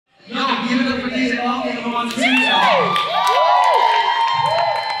Give it up for these and all the ones too, y'all.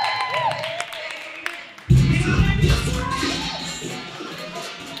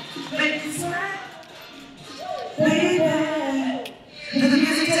 Baby, let the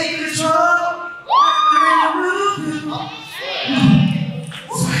music take control. We're in the room.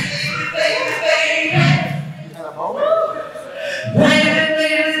 Baby, baby. Had a moment? Baby,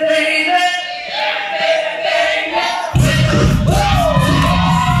 baby, baby.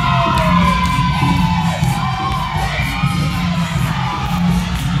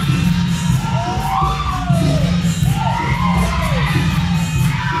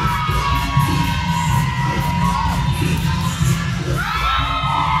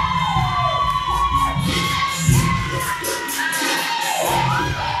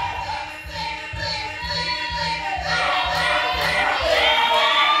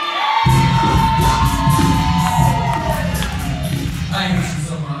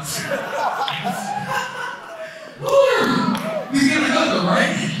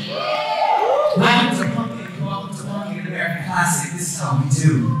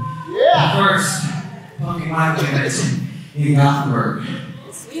 First, pumpkin wine it in Gothenburg.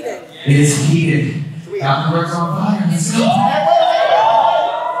 Sweden. It is heated. Gothenburg's on fire. Let's go.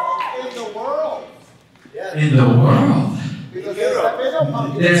 In the world. Yes. In the world.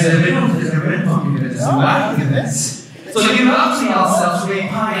 There's a bit of pumpkin in this. Wow, look at this. So give it up to yourselves for being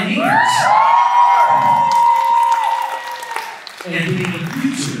pioneers. And being the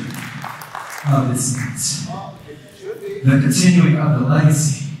future of this night. The continuing of the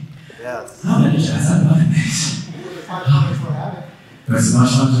legacy. Yes. I'm energized. I'm loving this. There's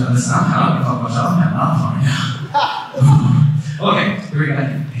much fun to listen. I don't talk much. I'm having a lot of fun now. Okay, here we go.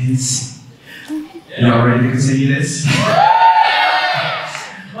 Y'all ready to continue this?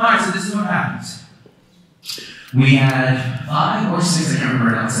 Alright, so this is what happens. We had 5 or 6, I can't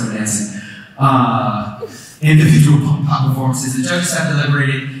remember now, 7 dancing, individual pop performances. The judges have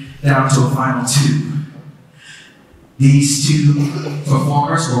deliberated down to a final 2. These 2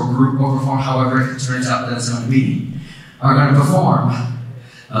 performers, or group, or perform however it turns out that it's going to be, are going to perform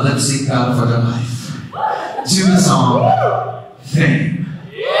a lip sync battle for their life to the song Fame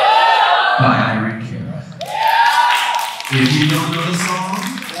by Irene Cara. If you don't know the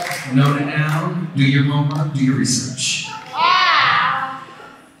song, note it down, do your homework, do your research.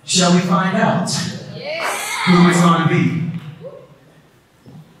 Shall we find out who it's going to be?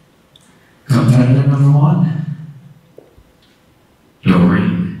 Competitor number 1.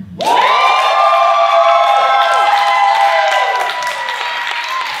 Doreen.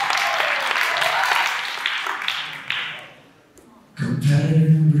 Competitor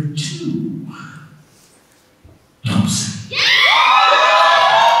number 2. Domson.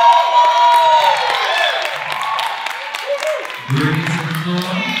 Bring it to the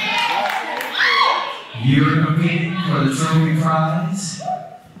floor. You're competing for the trophy prize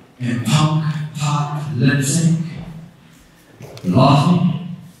in punk pop lip sync. Lawful,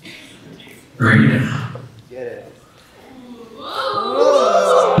 bring it down. Get it.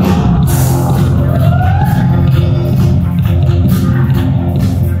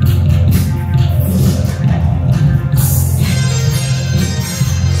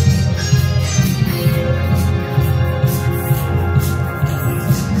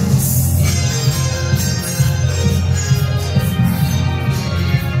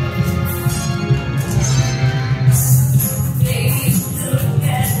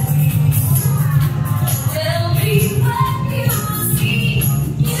 Tell me what you see.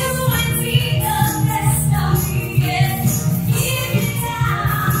 You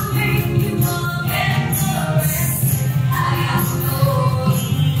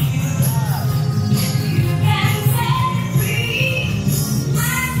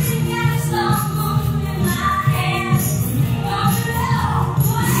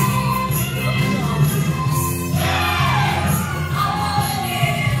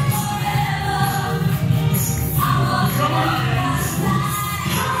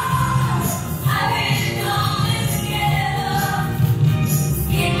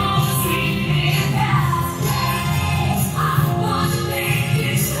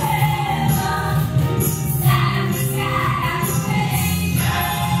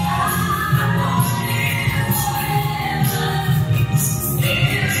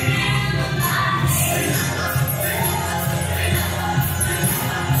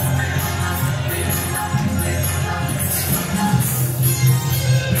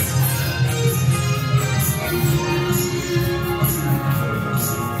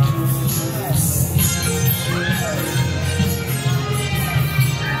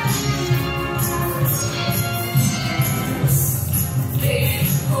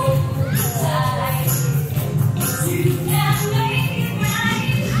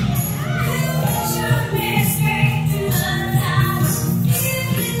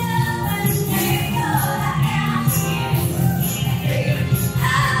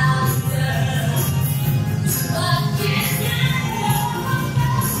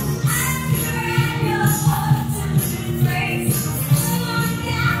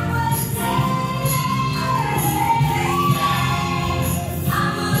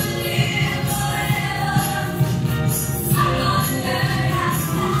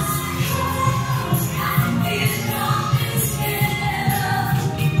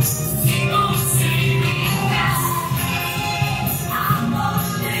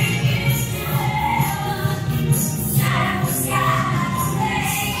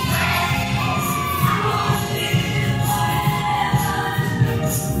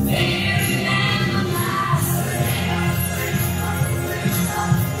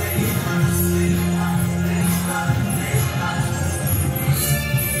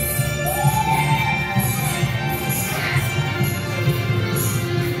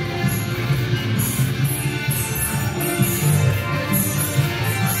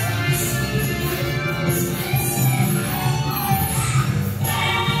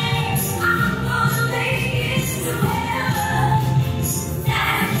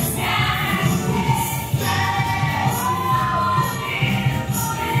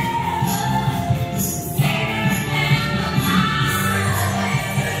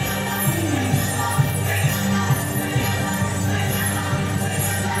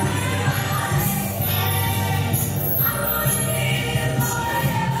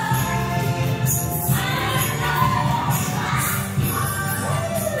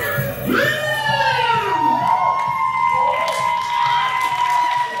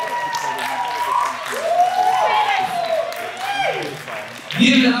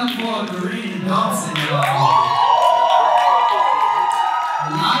up for Doreen and Domson, y'all.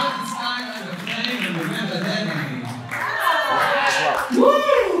 A lot of the time I was playing and remember that name. Woo!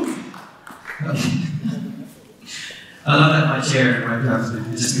 Okay. I love that my chair and my cups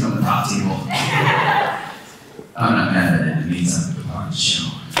just become the top table. I'm not mad at it. It means something to part of the show.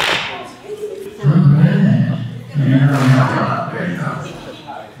 Alright. There you go.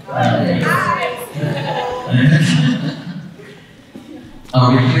 Are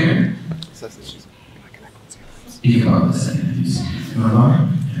we clear? You can borrow this second if you see. You want to borrow?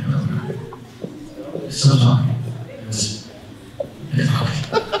 Yeah, still talking.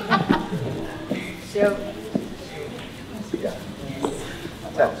 Show.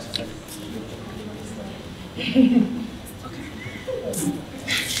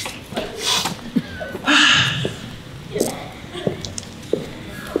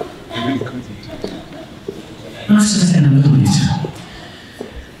 Let's just stand in the middle of you two.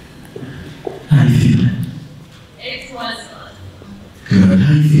 How you feeling? Excellent. Good.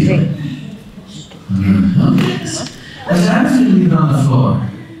 How you feeling? Okay. As I'm going to leave it on the floor,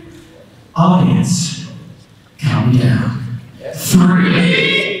 audience, count me down. 3,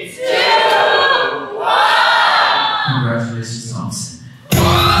 2, 1. Congratulations, Domson.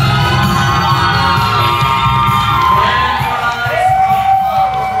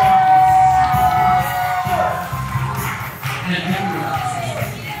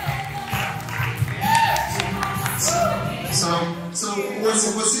 So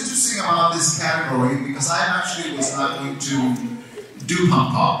what's interesting about this category, because I actually was not going to do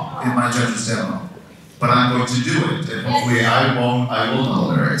pump pop in my judge's demo, but I'm going to do it, and hopefully I will know the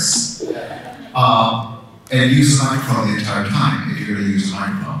lyrics. And use the microphone the entire time, if you're going to use a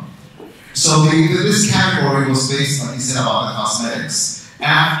microphone. So this category was based, like you said, about the cosmetics.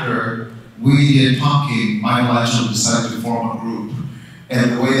 After we did Pumpkin, Michelangelo decided to form a group.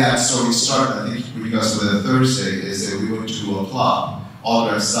 And the way that story started, I think when you guys were there Thursday, is that we went to a club, all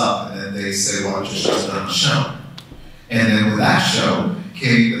dressed up, and then they say, why don't you shut down the show? And then with that show,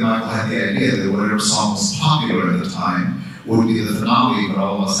 came that Michael had the idea that whatever song was popular at the time would be the finale, but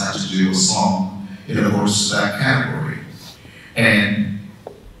all of us had to do a song in accordance to that category. And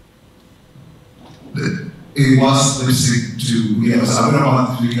it was lip sync to, so I wouldn't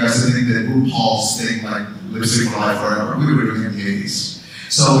want you guys to think that RuPaul's thing like lip sync for life forever. We were doing it in the 80s.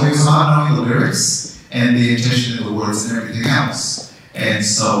 So it was about knowing the lyrics and the intention of the words and everything else. And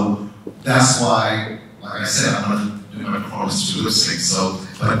so that's why, like I said, I'm going to do my performance to lip sync. So,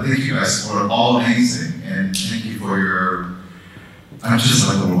 but thank you guys for all amazing, and thank you for your, I'm just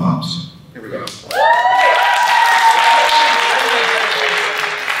like overwhelmed. Here we go.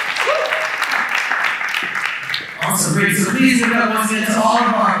 Awesome, great. So please give it up once again to all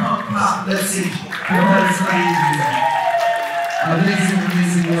of our punk pop lip sync.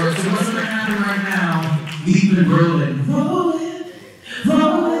 Amazing work. So what's going to happen right now? We've been rolling.